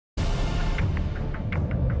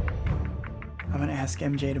ask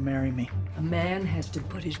MJ to marry me. A man has to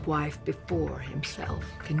put his wife before himself.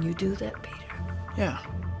 Can you do that, Peter? Yeah,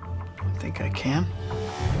 I think I can.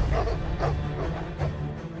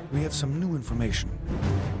 We have some new information.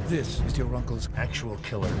 This is your uncle's actual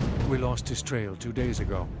killer. We lost his trail 2 days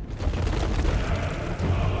ago.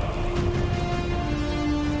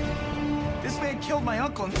 This man killed my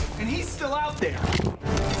uncle, and he's still out there.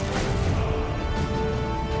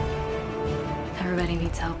 Everybody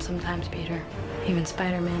needs help sometimes, Peter. Even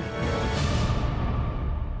Spiderman.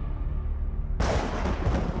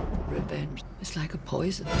 Revenge is like a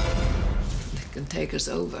poison. It can take us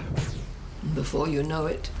over. And before you know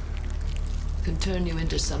it, it can turn you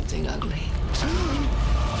into something ugly.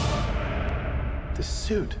 The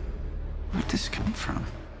suit. Where'd this come from?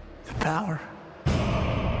 The power.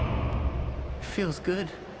 It feels good.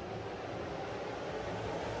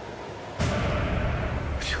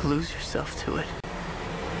 But you lose yourself to it.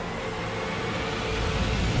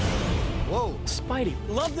 Whoa. Spidey,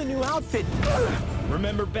 love the new outfit.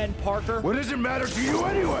 Remember Ben Parker? What does it matter to you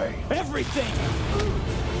anyway? Everything!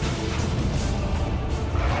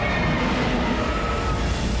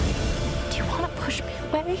 Do you want to push me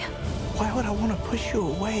away? Why would I want to push you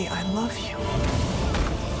away? I love you.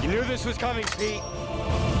 You knew this was coming, Pete.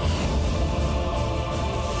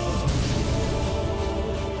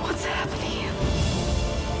 What's happening?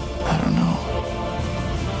 I don't know.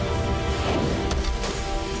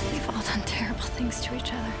 We've all done terrible things to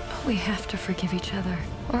each other, but we have to forgive each other,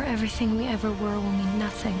 or everything we ever were will mean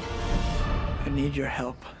nothing. I need your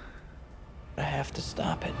help. I have to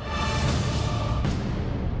stop it.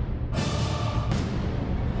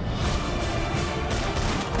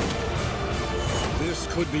 This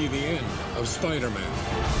could be the end of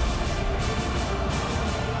Spider-Man.